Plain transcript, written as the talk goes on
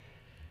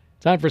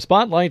Time for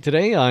Spotlight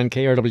today on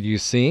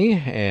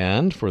KRWC,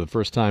 and for the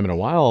first time in a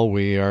while,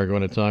 we are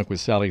going to talk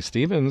with Sally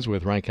Stevens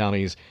with Wright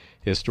County's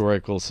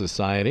Historical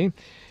Society,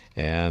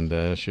 and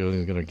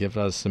she's going to give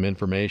us some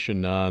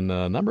information on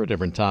a number of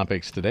different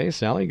topics today.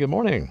 Sally, good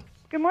morning.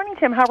 Good morning,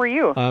 Tim. How are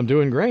you? I'm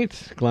doing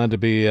great. Glad to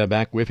be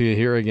back with you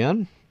here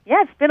again.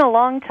 Yeah, it's been a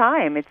long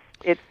time.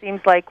 It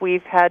seems like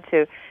we've had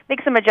to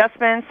make some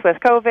adjustments with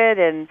COVID,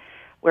 and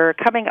we're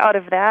coming out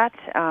of that,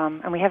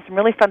 and we have some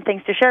really fun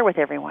things to share with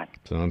everyone.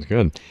 Sounds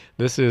good.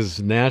 This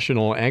is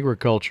National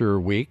Agriculture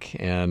Week,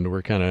 and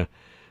we're kind of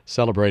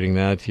celebrating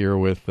that here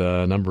with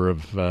a number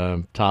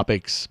of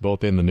topics,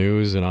 both in the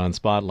news and on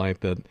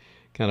Spotlight, that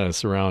kind of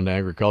surround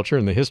agriculture.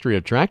 And the history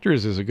of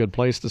tractors is a good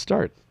place to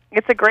start.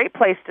 It's a great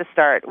place to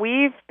start.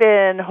 We've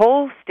been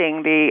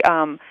hosting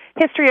the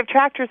History of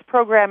Tractors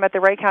program at the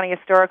Wright County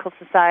Historical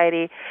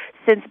Society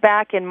since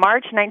back in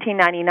March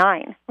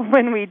 1999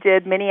 when we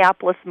did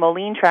Minneapolis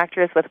Moline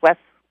tractors with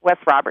Wes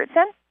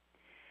Robertson.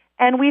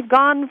 And we've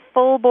gone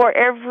full bore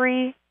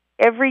every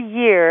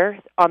year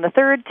on the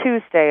third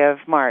Tuesday of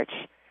March.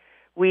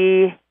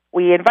 We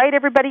invite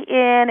everybody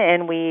in,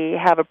 and we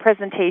have a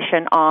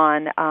presentation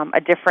on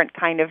a different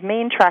kind of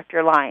main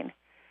tractor line.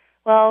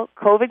 Well,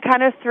 COVID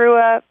kind of threw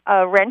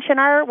a wrench in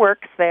our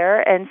works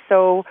there, and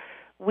so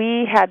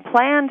we had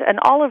planned an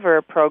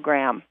Oliver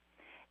program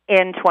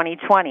in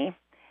 2020.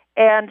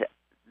 And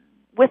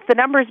with the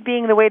numbers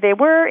being the way they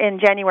were in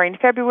January and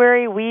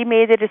February, we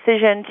made the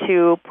decision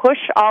to push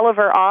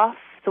Oliver off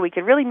so we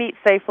could really meet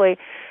safely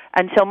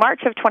until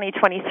March of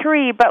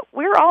 2023. But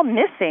we're all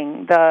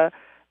missing the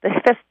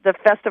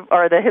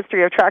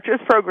History of Tractors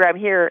program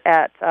here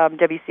at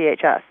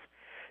WCHS.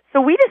 So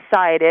we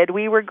decided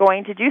we were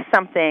going to do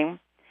something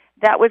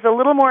that was a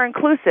little more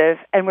inclusive,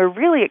 and we're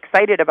really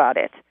excited about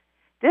it.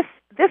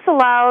 This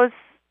allows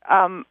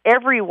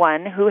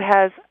everyone who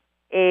has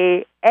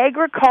a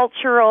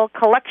agricultural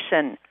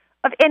collection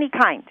of any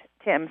kind,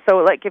 Tim. So,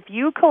 like, if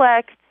you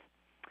collect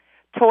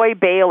toy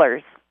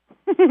balers,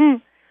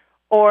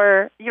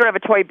 or you don't have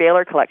a toy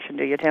baler collection,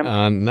 do you, Tim?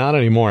 Not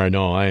anymore.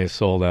 No, I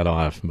sold that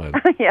off. But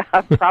yeah,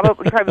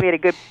 probably made a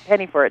good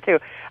penny for it too.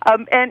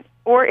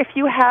 Or if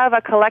you have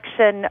a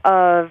collection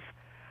of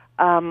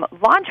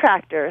lawn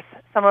tractors,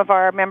 some of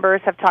our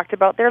members have talked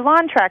about their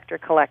lawn tractor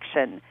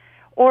collection.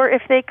 Or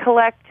if they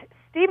collect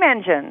steam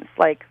engines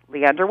like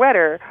Leander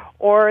Wetter,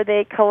 or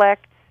they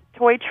collect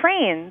toy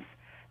trains,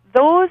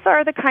 those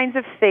are the kinds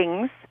of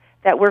things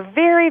that we're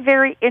very,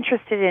 very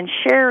interested in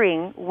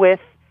sharing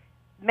with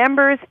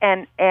members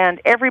and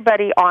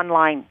everybody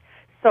online.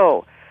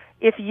 So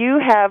if you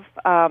have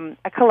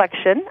a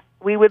collection,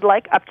 we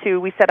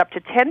set up to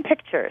 10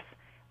 pictures.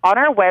 On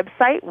our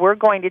website, we're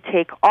going to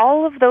take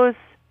all of those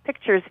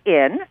pictures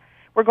in.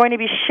 We're going to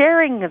be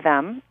sharing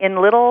them in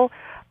little,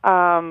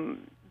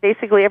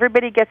 basically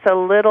everybody gets a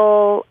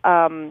little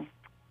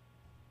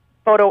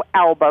photo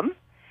album,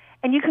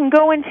 and you can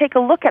go and take a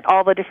look at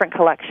all the different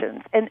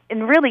collections. And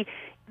really,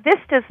 this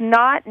does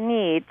not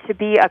need to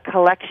be a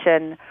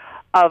collection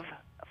of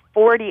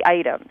 40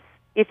 items.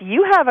 If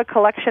you have a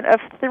collection of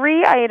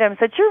 3 items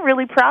that you're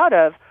really proud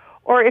of,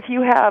 or if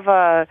you have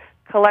a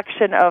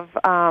collection of,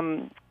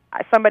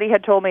 somebody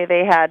had told me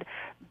they had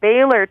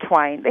baler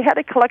twine. They had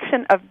a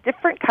collection of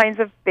different kinds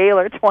of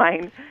baler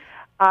twine.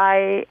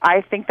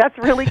 I think that's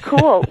really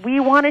cool. We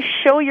want to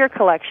show your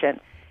collection.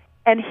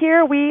 And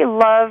here we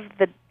love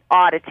the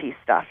oddity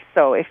stuff.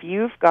 So if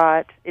you've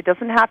got, it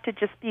doesn't have to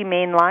just be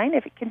mainline,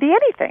 if it can be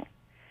anything.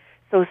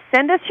 So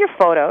send us your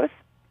photos.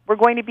 We're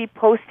going to be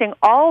posting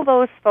all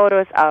those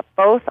photos up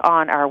both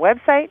on our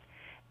website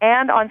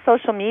and on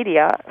social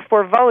media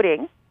for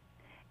voting.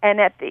 And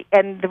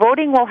the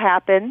voting will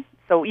happen.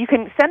 So you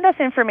can send us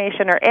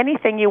information or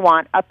anything you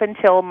want up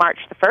until March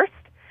the 1st,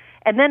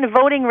 and then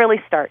voting really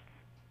starts.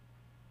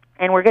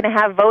 And we're going to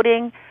have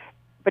voting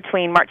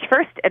between March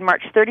 1st and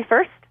March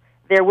 31st.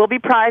 There will be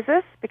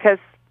prizes, because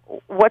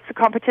what's a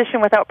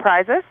competition without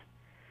prizes?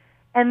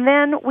 And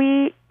then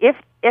if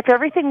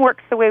everything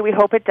works the way we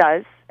hope it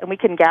does, and we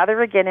can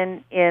gather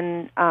again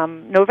in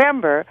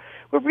November,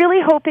 we're really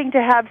hoping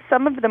to have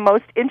some of the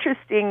most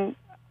interesting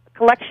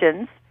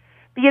collections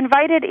be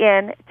invited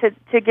in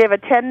to give a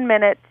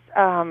 10-minute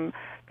kind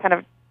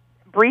of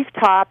brief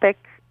topic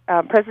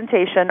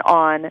presentation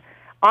on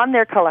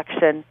their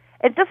collection.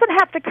 It doesn't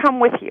have to come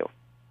with you.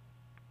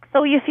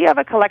 So if you have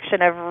a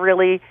collection of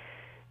really,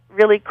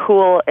 really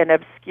cool and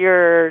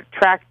obscure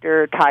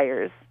tractor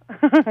tires,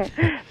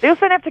 they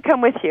also don't have to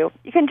come with you.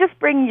 You can just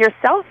bring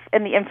yourself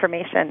and the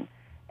information,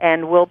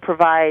 and we'll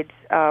provide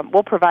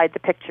the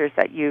pictures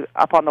that you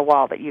up on the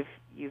wall that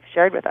you've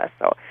shared with us.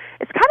 So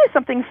it's kind of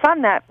something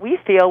fun that we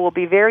feel will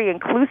be very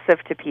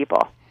inclusive to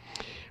people.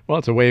 Well,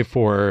 it's a way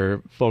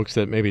for folks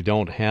that maybe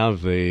don't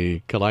have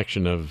the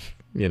collection of,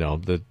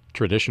 the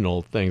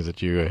traditional things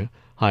that you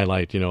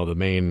highlight, the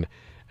main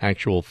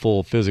actual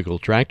full physical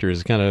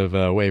tractors, kind of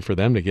a way for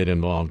them to get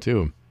involved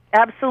too.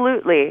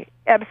 Absolutely.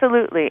 And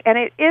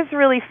it is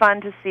really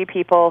fun to see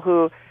people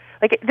who,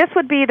 this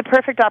would be the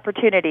perfect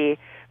opportunity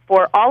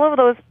for all of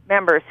those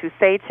members who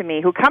say to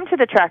me, who come to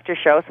the tractor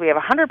show, so we have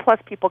 100 plus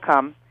people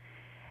come,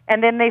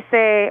 And then they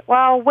say,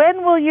 well,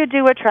 when will you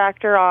do a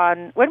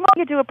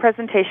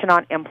presentation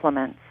on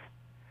implements?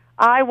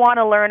 I want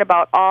to learn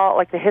about all,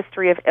 like, the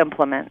history of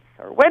implements.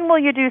 Or when will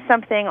you do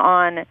something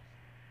on,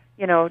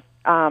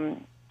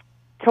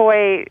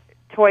 toy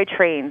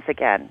trains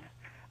again?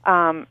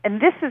 And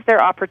this is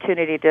their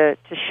opportunity to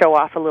show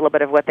off a little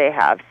bit of what they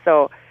have.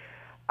 So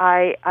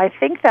I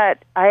think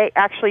that I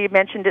actually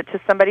mentioned it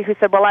to somebody who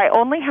said, well, I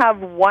only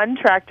have one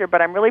tractor,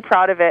 but I'm really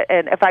proud of it.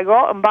 And if I go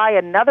out and buy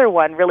another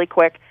one really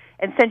quick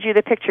and send you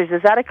the pictures,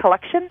 is that a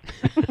collection?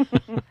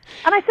 And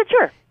I said,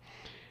 sure.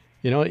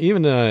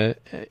 Even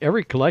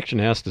every collection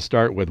has to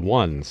start with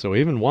one, so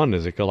even one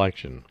is a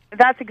collection.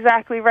 That's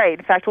exactly right.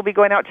 In fact, we'll be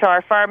going out to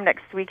our farm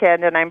next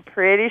weekend, and I'm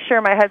pretty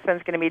sure my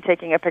husband's going to be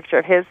taking a picture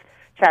of his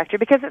tractor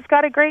because it's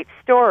got a great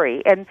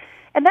story. And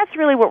that's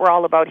really what we're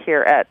all about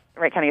here at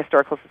Wright County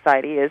Historical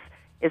Society is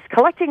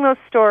collecting those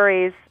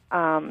stories,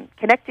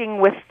 connecting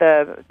with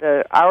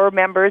our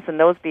members and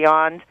those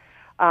beyond.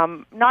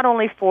 Not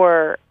only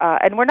for,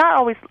 and we're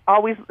not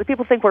always.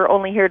 People think we're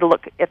only here to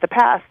look at the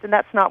past, and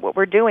that's not what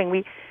we're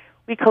doing.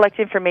 We collect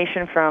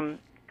information from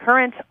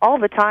current all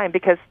the time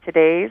because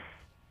today's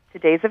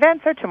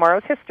events are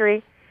tomorrow's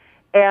history,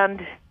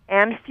 and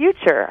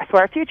future. So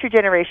our future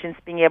generations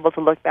being able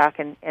to look back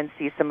and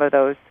see some of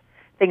those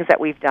things that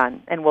we've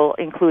done, and we'll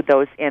include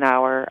those in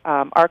our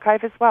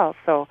archive as well.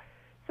 So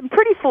some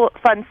pretty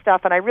fun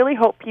stuff, and I really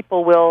hope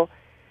people will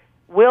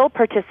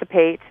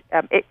participate.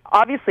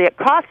 Obviously, it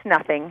costs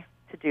nothing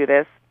to do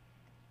this.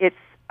 It's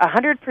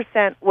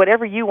 100%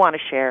 whatever you want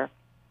to share.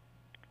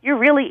 You're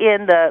really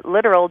in the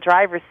literal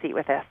driver's seat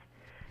with this.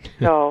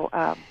 So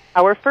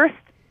our first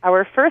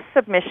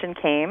submission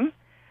came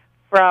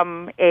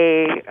from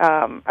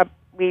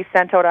we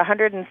sent out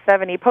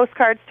 170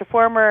 postcards to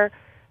former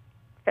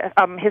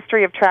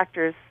History of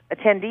Tractors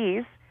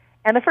attendees,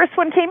 and the first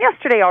one came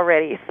yesterday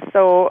already.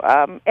 So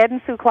Ed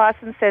and Sue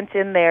Clausen sent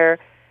in their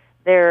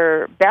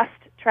best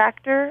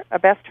tractor, a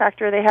best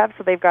tractor they have.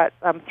 So they've got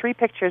 3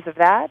 pictures of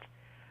that.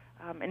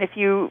 And if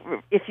you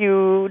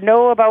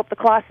know about the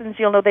Clausens,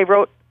 you'll know they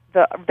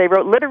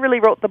literally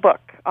wrote the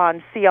book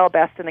on C.L.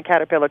 Best and the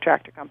Caterpillar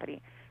Tractor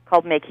Company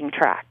called Making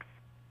Tracks.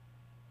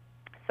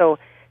 So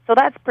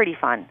that's pretty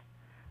fun.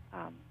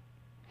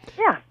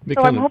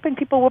 So I'm hoping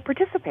people will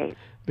participate.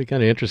 It'd be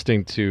kind of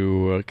interesting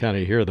to kind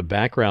of hear the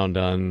background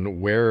on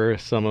where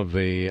some of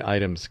the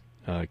items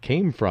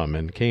came from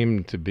and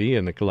came to be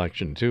in the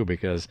collection too,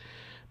 because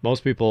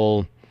most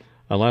people,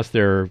 unless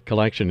their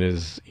collection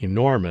is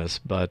enormous,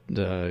 but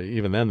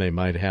even then they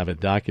might have it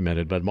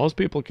documented. But most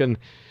people can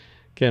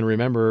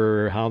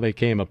remember how they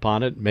came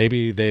upon it.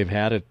 Maybe they've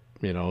had it,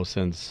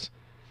 since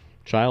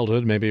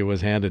childhood. Maybe it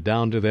was handed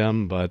down to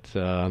them. But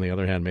on the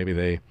other hand, maybe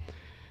they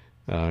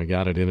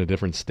got it in a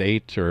different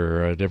state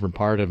or a different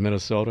part of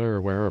Minnesota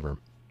or wherever.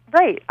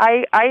 Right.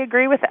 I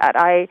agree with that.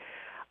 I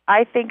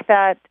think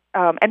that,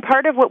 and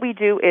part of what we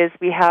do is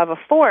we have a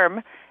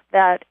form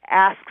that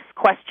asks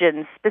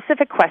questions,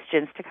 specific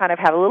questions, to kind of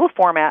have a little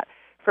format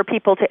for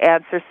people to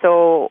answer.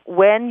 So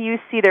when you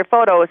see their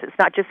photos, it's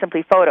not just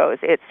simply photos.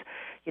 It's,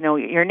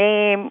 your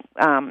name,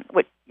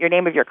 your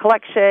name of your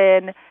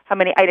collection, how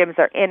many items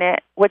are in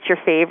it, what's your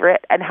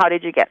favorite, and how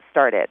did you get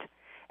started.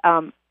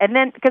 And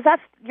then, because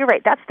you're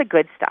right, that's the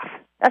good stuff.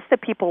 That's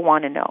what people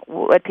want to know.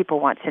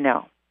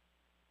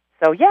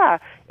 So yeah,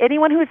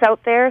 anyone who's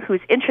out there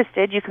who's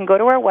interested, you can go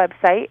to our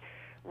website,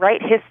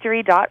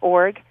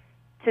 wrighthistory.org,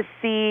 to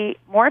see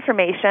more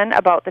information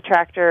about the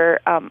tractor,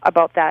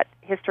 about that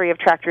History of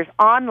Tractors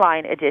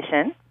online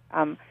edition.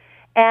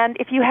 And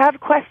if you have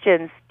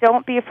questions,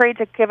 don't be afraid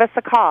to give us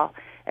a call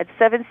at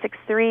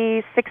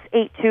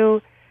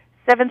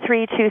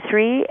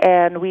 763-682-7323,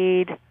 and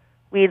we'd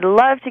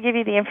love to give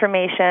you the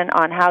information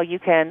on how you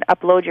can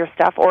upload your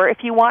stuff. Or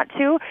if you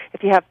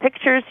have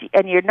pictures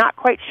and you're not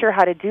quite sure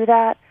how to do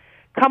that,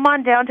 come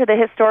on down to the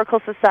Historical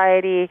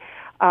Society,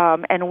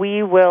 and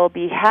we will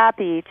be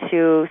happy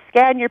to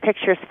scan your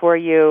pictures for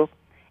you,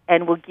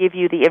 and we'll give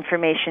you the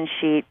information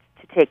sheet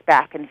to take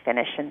back and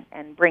finish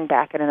and bring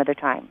back at another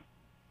time.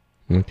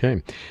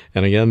 Okay.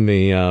 And again,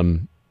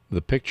 the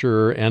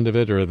picture end of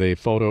it or the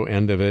photo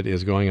end of it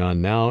is going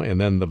on now,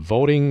 and then the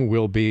voting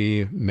will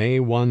be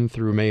May 1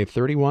 through May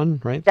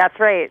 31, right? That's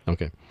right.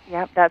 Okay.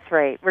 Yep, that's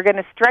right. We're going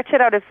to stretch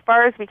it out as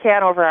far as we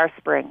can over our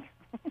spring.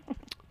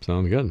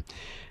 Sounds good.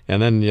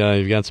 And then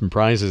you've got some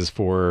prizes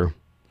for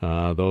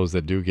those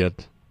that do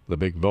get the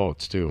big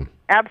votes too.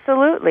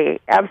 Absolutely.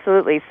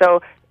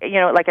 So,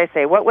 like I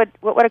say, what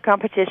would a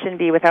competition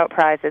be without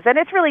prizes? And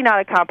it's really not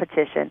a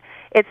competition.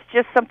 It's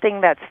just something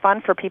that's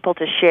fun for people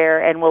to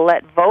share, and we'll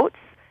let votes,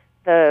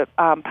 the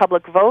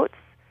public votes,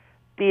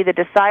 be the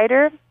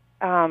decider,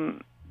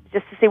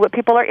 just to see what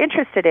people are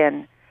interested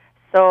in.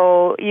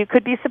 So you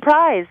could be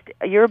surprised.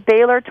 Your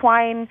Baylor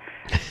twine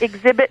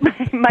exhibit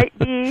might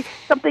be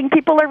something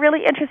people are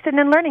really interested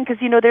in learning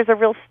because, there's a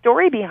real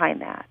story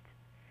behind that.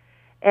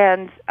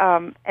 And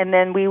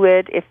then we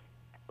would,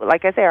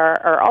 like I say,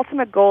 our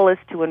ultimate goal is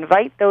to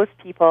invite those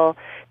people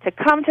to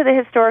come to the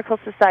Historical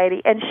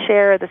Society and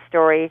share the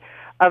story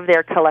of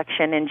their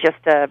collection in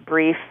just a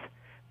brief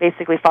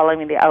basically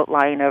following the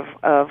outline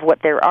of what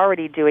they're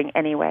already doing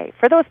anyway,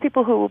 for those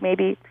people who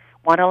maybe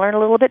want to learn a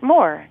little bit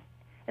more.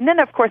 And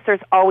then, of course,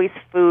 there's always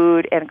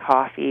food and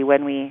coffee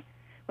when we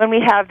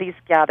have these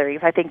gatherings.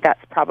 I think that's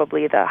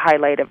probably the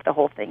highlight of the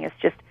whole thing, is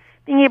just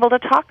being able to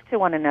talk to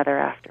one another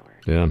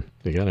afterwards. Yeah,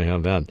 you got to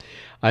have that.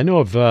 I know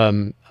of,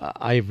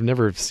 I've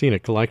never seen a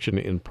collection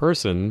in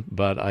person,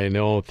 but I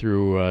know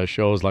through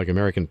shows like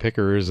American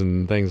Pickers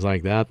and things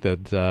like that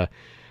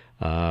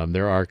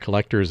there are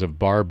collectors of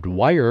barbed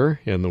wire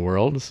in the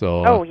world.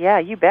 So, oh yeah,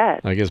 you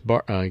bet. I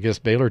guess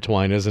Baylor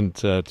twine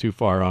isn't too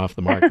far off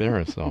the mark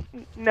there. So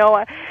no,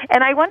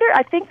 and I wonder.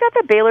 I think that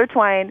the Baylor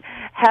twine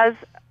has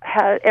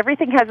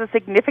everything has a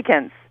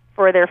significance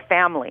for their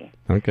family.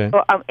 Okay.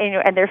 So,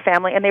 and their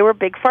family, and they were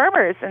big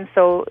farmers, and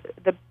so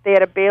they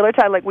had a Baylor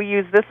twine. Like, we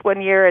used this one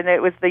year, and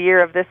it was the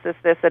year of this,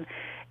 and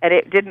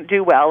it didn't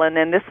do well, and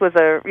then this was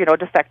a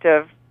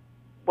defective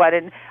one.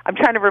 And I'm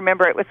trying to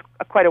remember, it was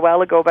quite a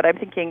while ago, but I'm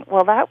thinking,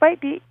 well, that might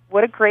be,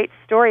 what a great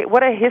story,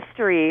 what a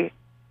history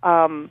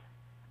of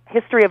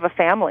a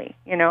family,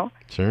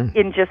 Sure.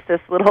 in just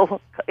this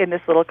little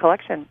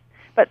collection.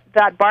 But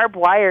that barbed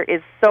wire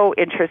is so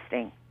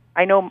interesting.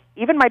 I know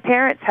even my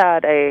parents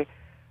had a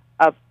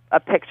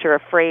picture,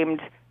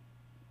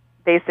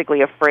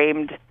 basically a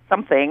framed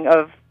something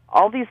of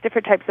all these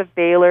different types of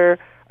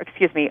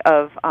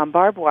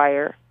barbed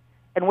wire,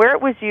 and where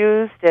it was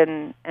used,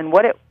 and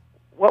what it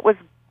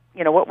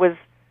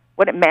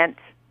meant,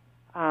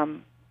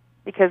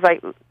 because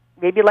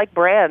maybe like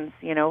brands,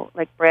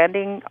 like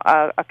branding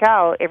a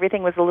cow,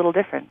 everything was a little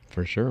different.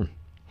 For sure.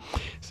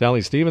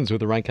 Sally Stevens with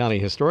the Wright County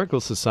Historical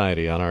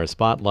Society on our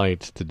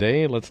spotlight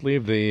today. Let's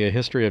leave the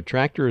history of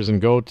tractors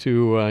and go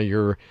to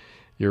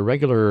your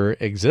regular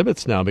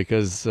exhibits now,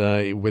 because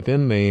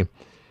within the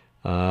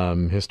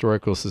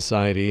Historical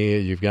Society,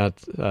 you've got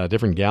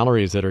different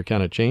galleries that are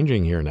kind of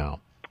changing here now.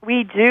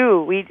 We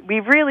do. We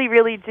really,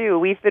 really do.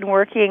 We've been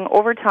working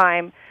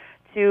overtime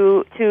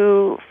to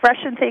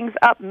freshen things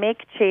up,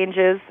 make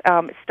changes,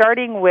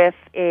 starting with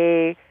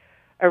a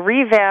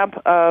revamp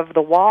of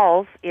the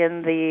walls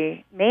in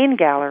the main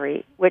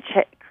gallery, which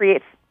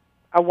creates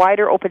a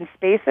wider open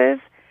spaces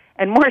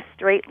and more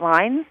straight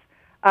lines,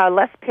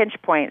 less pinch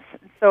points.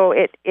 So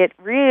it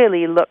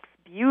really looks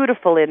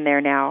beautiful in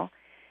there now.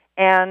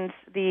 And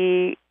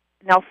the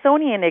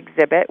Nelsonian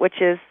exhibit,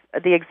 which is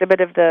the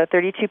exhibit of the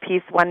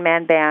 32-piece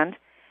one-man band,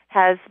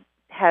 has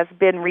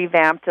been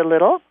revamped a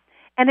little,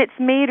 and it's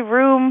made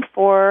room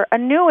for a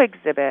new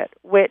exhibit,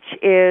 which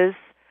is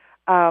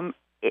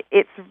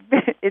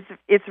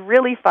it's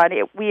really fun.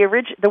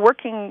 The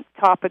working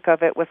topic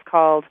of it was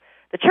called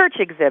the Church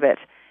Exhibit,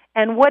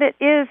 and what it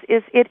is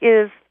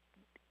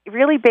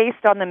really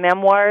based on the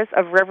memoirs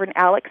of Reverend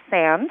Alex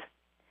Sand,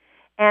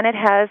 and it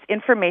has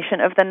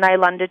information of the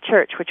Nylunda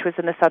Church, which was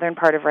in the southern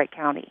part of Wright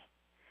County.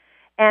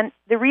 And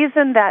the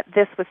reason that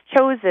this was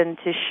chosen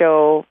to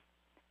show,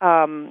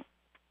 to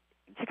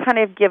kind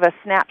of give a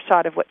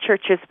snapshot of what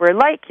churches were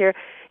like here,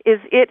 is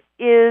it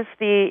was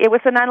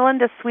the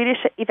Nylunda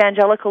Swedish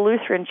Evangelical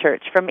Lutheran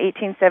Church from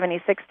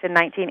 1876 to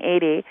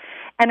 1980,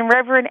 and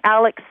Reverend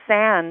Alex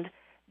Sand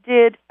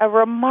did a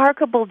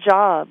remarkable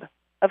job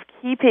of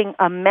keeping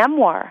a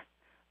memoir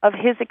of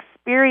his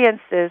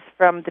experiences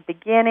from the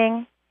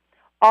beginning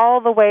all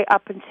the way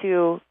up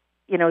into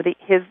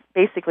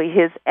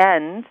his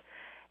end.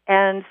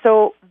 And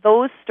so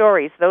those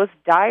stories, those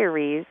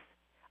diaries,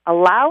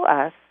 allow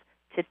us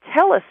to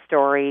tell a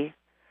story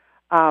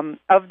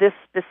of this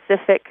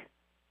specific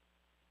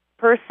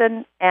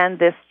person and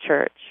this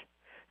church.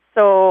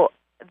 So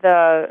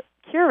the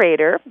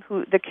curator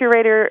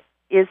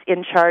is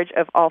in charge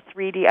of all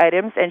 3D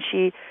items, and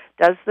she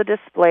does the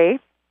display,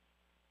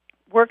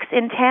 works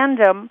in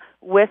tandem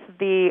with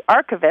the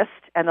archivist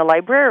and the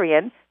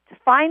librarian to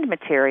find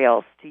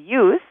materials to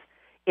use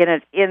in a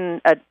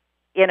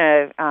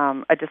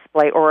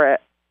display or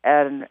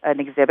an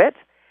exhibit,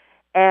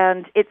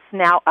 and it's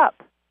now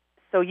up.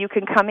 So you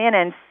can come in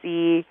and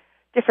see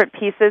different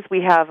pieces.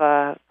 We have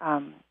a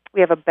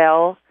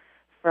bell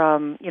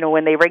from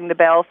when they ring the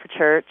bell for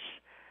church.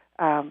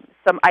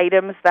 Some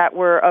items that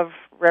were of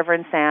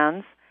Reverend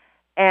Sands,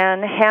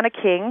 and Hannah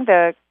King,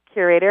 the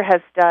curator,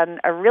 has done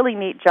a really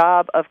neat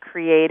job of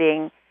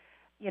creating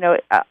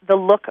the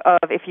look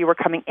of if you were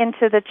coming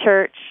into the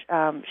church.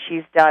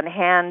 She's done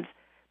hand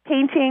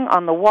painting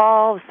on the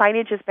wall. The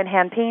signage has been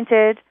hand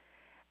painted.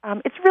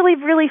 It's really,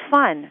 really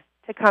fun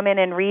to come in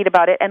and read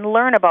about it and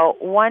learn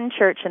about one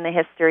church in the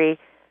history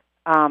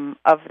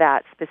of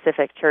that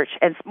specific church,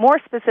 and more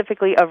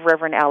specifically of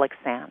Reverend Alex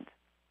Sand.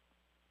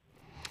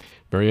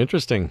 Very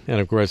interesting. And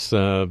of course,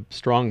 a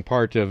strong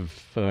part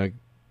of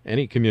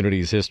any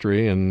community's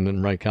history,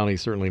 and Wright County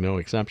certainly no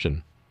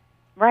exception.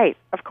 Right,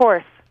 of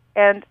course.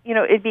 And,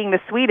 it being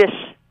the Swedish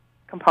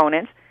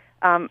component,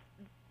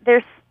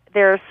 there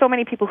are so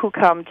many people who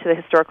come to the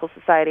Historical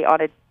Society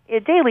on a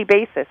daily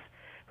basis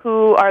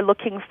who are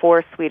looking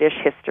for Swedish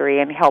history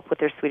and help with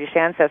their Swedish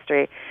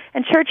ancestry.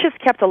 And churches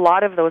kept a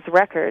lot of those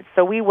records,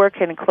 so we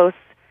work in close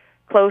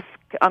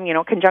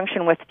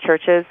conjunction with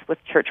churches, with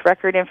church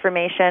record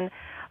information.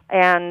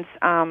 and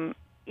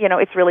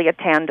it's really a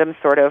tandem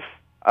sort of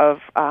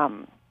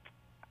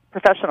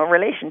professional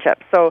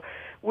relationship. So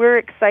we're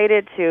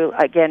excited to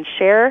again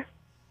share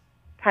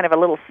kind of a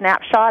little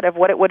snapshot of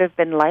what it would have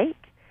been like,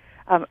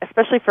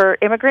 especially for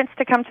immigrants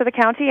to come to the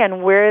county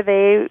and where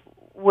they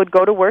would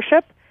go to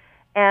worship,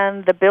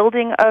 and the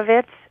building of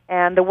it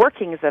and the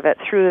workings of it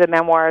through the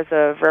memoirs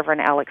of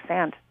Reverend Alex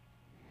Sand.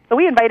 So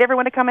we invite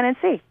everyone to come in and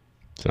see.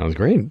 Sounds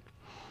great.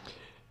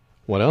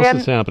 What else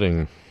is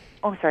happening?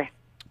 Oh, sorry.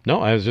 No,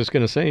 I was just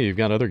going to say you've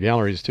got other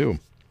galleries too.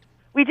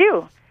 We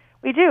do.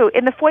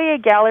 In the foyer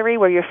gallery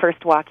where you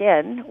first walk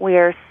in, we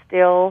are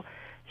still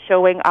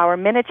showing our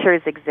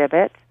miniatures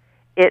exhibit.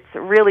 It's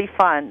really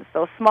fun.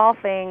 So small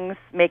things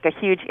make a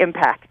huge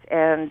impact,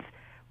 and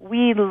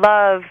we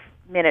love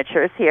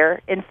miniatures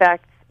here. In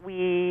fact,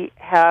 we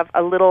have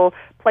a little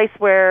place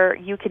where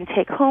you can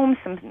take home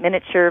some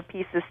miniature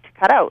pieces to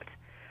cut out.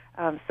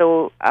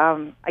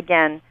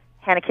 Again,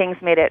 Hannah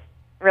King's made it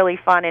really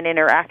fun and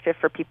interactive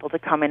for people to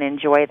come and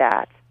enjoy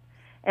that.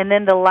 And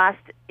then the last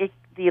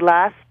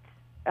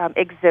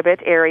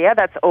exhibit area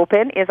that's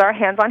open is our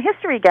Hands-on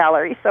History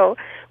Gallery. So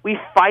we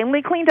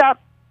finally cleaned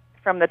up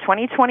from the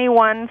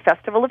 2021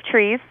 Festival of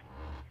Trees,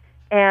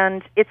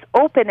 and it's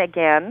open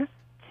again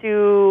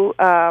to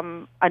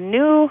a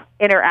new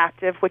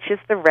interactive, which is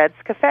the Reds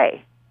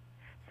Cafe.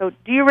 So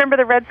do you remember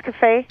the Reds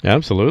Cafe?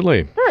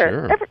 Absolutely.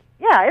 Sure.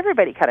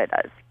 Everybody kind of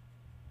does.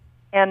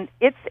 And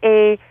it's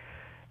a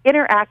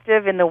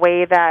interactive in the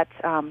way that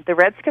the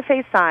Reds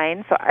Cafe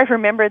sign, so I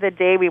remember the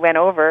day we went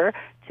over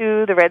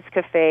to the Reds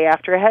Cafe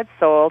after it had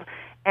sold,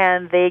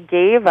 and they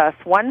gave us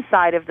one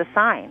side of the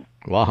sign.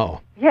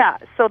 Wow. Yeah,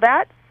 so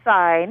that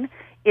sign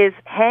is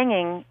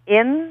hanging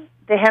in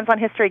the Hands-on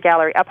History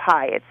Gallery up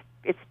high.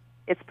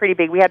 It's pretty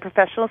big. We had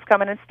professionals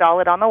come and install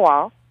it on the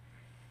wall.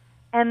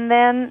 And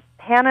then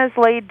Hannah's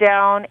laid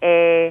down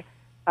an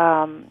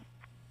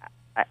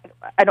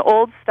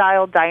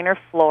old-style diner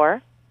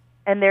floor,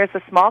 and there's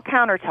a small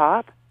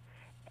countertop,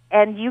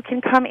 and you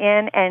can come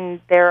in, and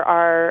there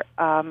are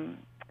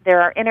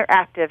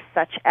interactives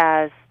such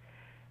as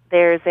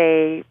there's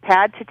a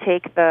pad to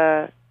take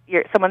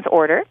someone's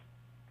order.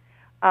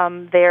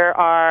 There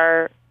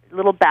are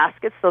little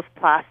baskets, those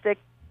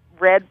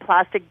red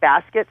plastic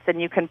baskets, and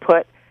you can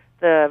put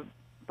the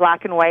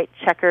black and white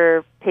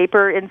checker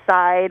paper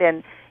inside,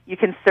 and you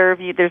can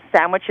there's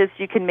sandwiches.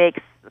 You can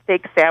make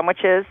fake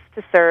sandwiches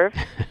to serve.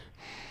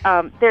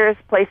 There's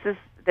places.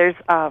 There's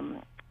ice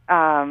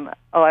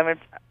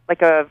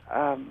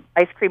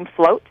cream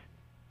float.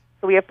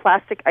 So we have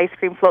plastic ice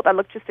cream float that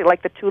look just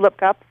like the tulip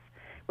cups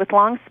with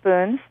long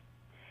spoons.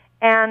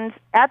 And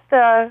at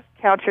the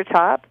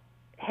countertop,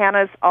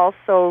 Hannah's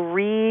also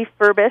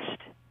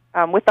refurbished,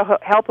 with the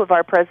help of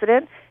our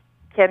president,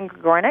 Ken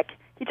Gornick.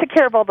 He took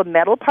care of all the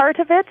metal part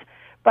of it,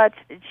 but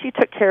she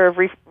took care of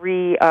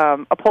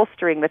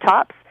upholstering the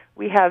tops.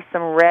 We have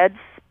some red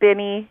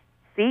spinny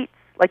seats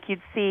like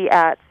you'd see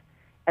at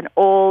an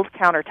old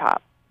countertop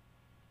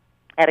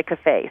at a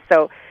cafe.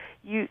 So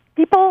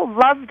people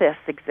love this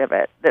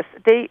exhibit.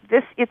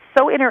 It's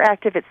so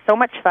interactive. It's so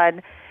much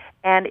fun,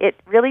 and it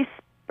really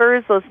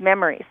spurs those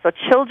memories. So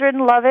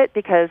children love it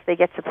because they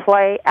get to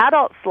play.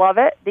 Adults love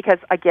it because,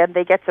 again,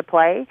 they get to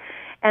play.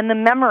 And the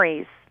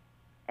memories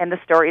and the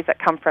stories that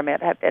come from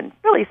it have been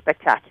really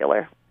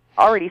spectacular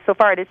already so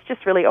far. It's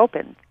just really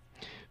opened.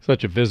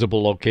 Such a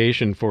visible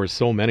location for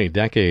so many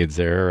decades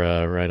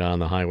there, right on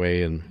the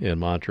highway in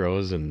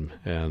Montrose. And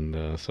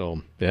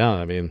so, yeah,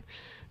 I mean,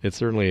 it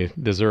certainly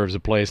deserves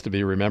a place to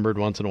be remembered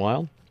once in a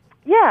while.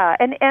 Yeah,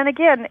 and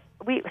again,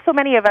 so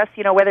many of us,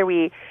 whether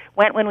we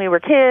went when we were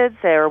kids,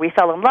 or we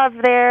fell in love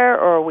there,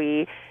 or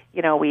we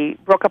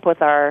broke up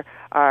with our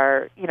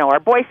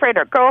boyfriend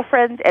or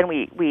girlfriend, and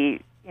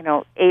we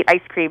ate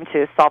ice cream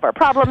to solve our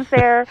problems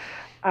there.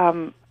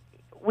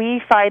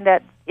 We find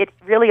that it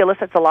really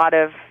elicits a lot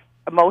of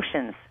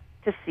emotions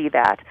to see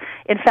that.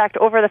 In fact,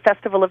 over the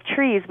Festival of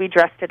Trees, we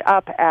dressed it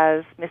up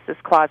as Mrs.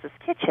 Claus's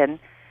Kitchen,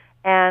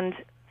 and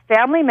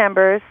family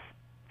members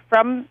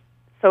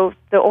so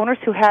the owners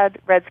who had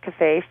Red's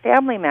Cafe,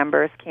 family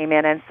members came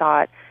in and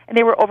saw it, and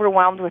they were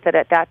overwhelmed with it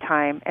at that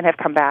time and have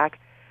come back.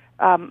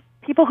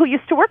 People who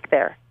used to work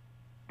there,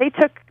 they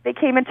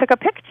came and took a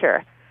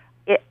picture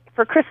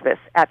for Christmas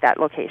at that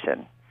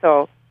location.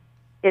 So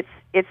it's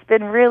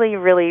been really,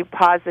 really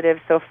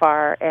positive so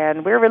far,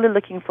 and we're really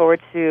looking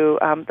forward to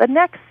the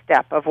next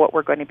step of what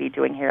we're going to be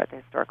doing here at the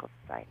Historical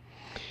Society.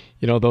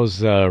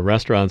 Those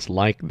restaurants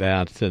like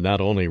that, not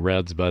only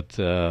Reds, but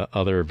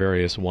other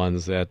various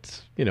ones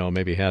that,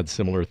 maybe had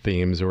similar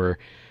themes, or,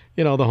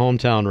 the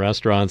hometown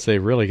restaurants,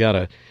 they've really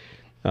got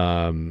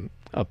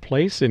a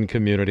place in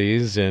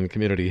communities and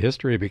community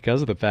history because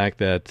of the fact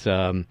that,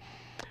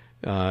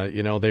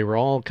 they were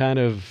all kind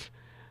of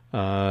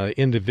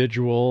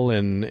individual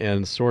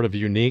and sort of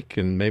unique,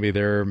 and maybe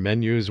their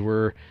menus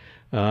were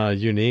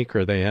unique,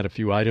 or they had a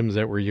few items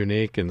that were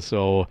unique. And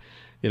so,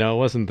 it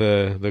wasn't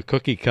the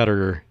cookie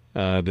cutter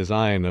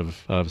design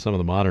of some of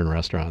the modern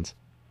restaurants.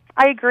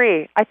 I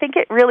agree. I think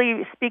it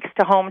really speaks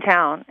to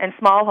hometown and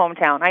small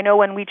hometown. I know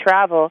when we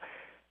travel,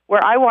 where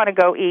I want to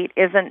go eat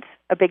isn't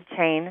a big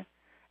chain.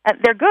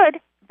 They're good,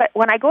 but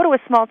when I go to a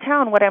small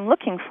town, what I'm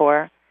looking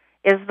for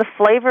is the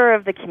flavor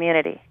of the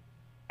community.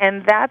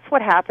 And that's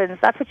what happens.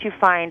 That's what you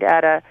find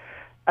at a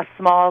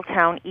small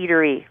town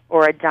eatery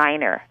or a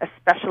diner,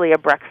 especially a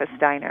breakfast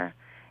diner.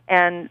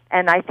 And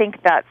I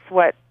think that's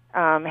what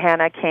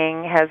Hannah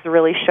King has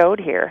really showed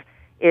here,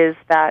 is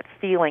that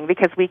feeling,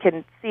 because we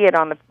can see it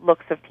on the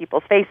looks of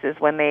people's faces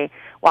when they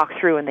walk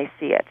through and they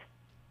see it.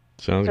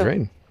 Sounds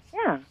great.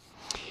 Yeah.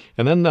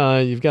 And then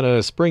you've got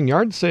a spring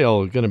yard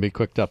sale going to be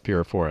cooked up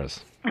here for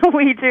us.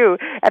 We do.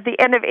 At the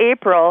end of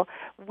April,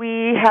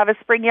 we have a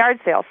spring yard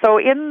sale. So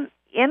in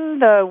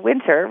the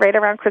winter, right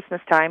around Christmas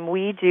time,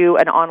 we do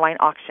an online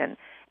auction.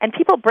 And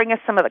people bring us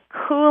some of the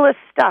coolest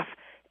stuff.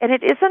 And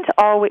it isn't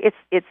always,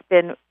 it's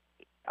been,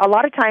 a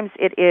lot of times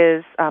it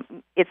is,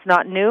 it's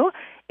not new.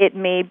 It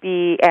may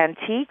be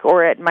antique,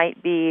 or it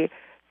might be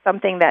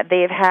something that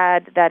they've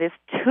had that is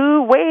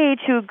way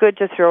too good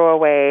to throw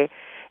away.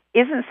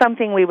 Isn't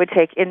something we would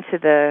take into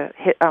the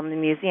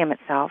museum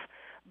itself.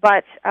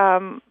 But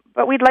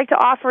we'd like to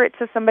offer it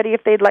to somebody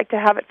if they'd like to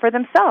have it for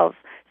themselves.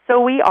 So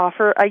we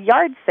offer a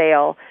yard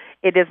sale.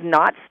 It is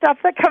not stuff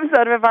that comes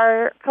out of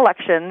our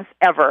collections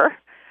ever.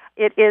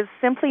 It is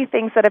simply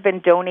things that have been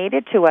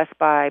donated to us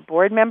by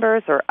board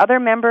members or other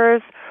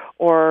members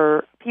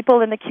or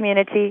people in the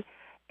community,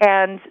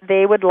 and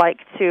they would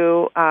like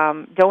to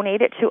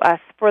donate it to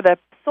us for the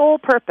sole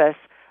purpose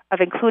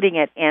of including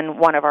it in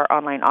one of our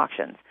online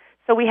auctions.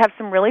 So we have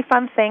some really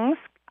fun things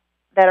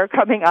that are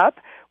coming up.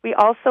 We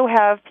also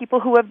have people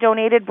who have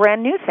donated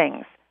brand new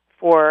things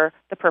for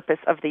the purpose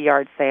of the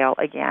yard sale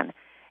again.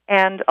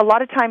 And a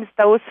lot of times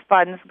those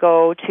funds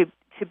go to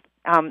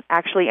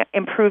actually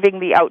improving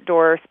the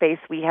outdoor space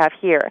we have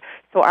here.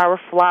 So our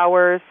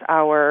flowers,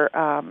 our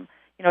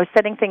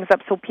setting things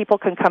up so people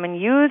can come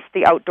and use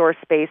the outdoor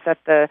space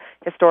at the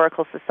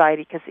Historical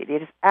Society, because it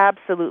is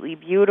absolutely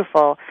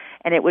beautiful,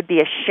 and it would be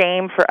a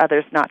shame for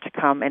others not to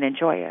come and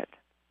enjoy it.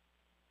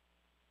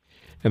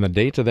 And the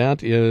date of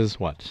that is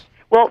what?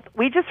 Well,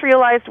 we just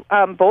realized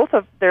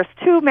there's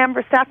two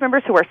staff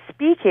members who are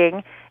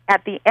speaking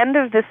at the end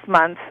of this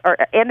month, or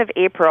end of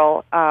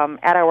April,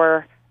 at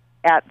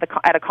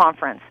a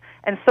conference.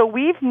 And so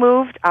we've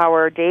moved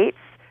our dates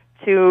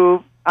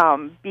to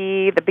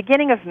be the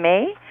beginning of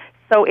May.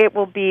 So it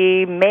will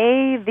be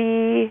May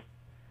the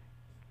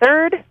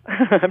 3rd.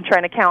 I'm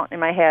trying to count in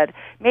my head.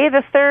 May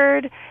the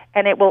 3rd,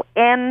 and it will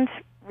end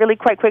really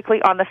quite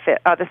quickly on the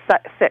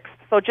 6th.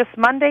 So just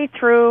Monday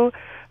through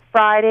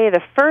Friday,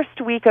 the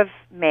first week of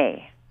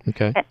May.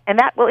 Okay. And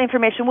that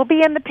information will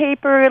be in the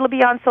paper. It'll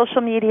be on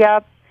social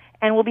media,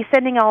 and we'll be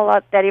sending all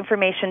that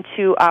information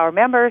to our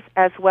members,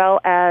 as well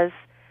as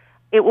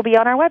it will be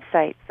on our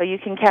website. So you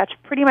can catch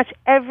pretty much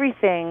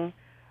everything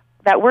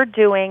that we're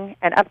doing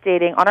and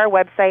updating on our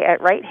website at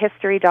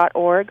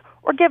writehistory.org,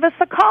 or give us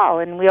a call,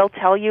 and we'll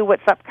tell you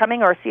what's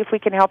upcoming or see if we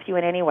can help you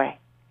in any way.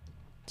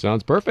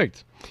 Sounds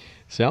perfect.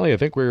 Sally, I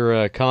think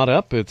we're caught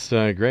up. It's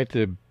great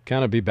to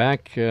kind of be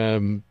back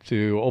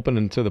to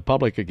open to the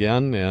public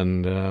again,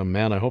 and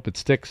man, I hope it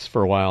sticks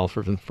for a while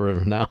for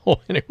now.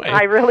 Anyway,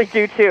 I really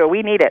do too.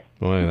 We need it.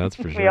 Boy, that's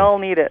for sure. We all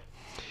need it.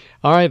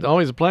 All right,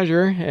 always a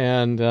pleasure.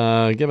 And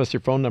give us your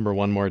phone number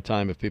one more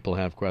time if people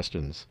have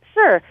questions.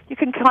 Sure. You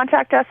can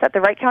contact us at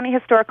the Wright County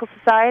Historical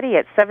Society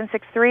at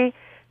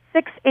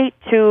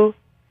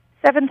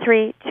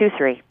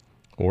 763-682-7323.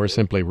 Or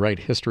simply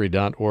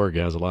writehistory.org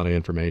has a lot of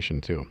information,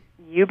 too.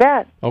 You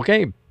bet.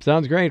 Okay,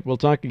 sounds great. We'll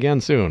talk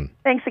again soon.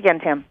 Thanks again,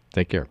 Tim.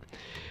 Take care.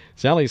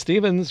 Sally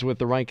Stevens with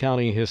the Wright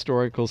County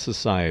Historical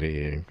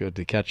Society. Good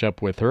to catch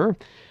up with her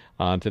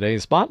on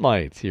today's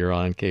Spotlight here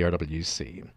on KRWC.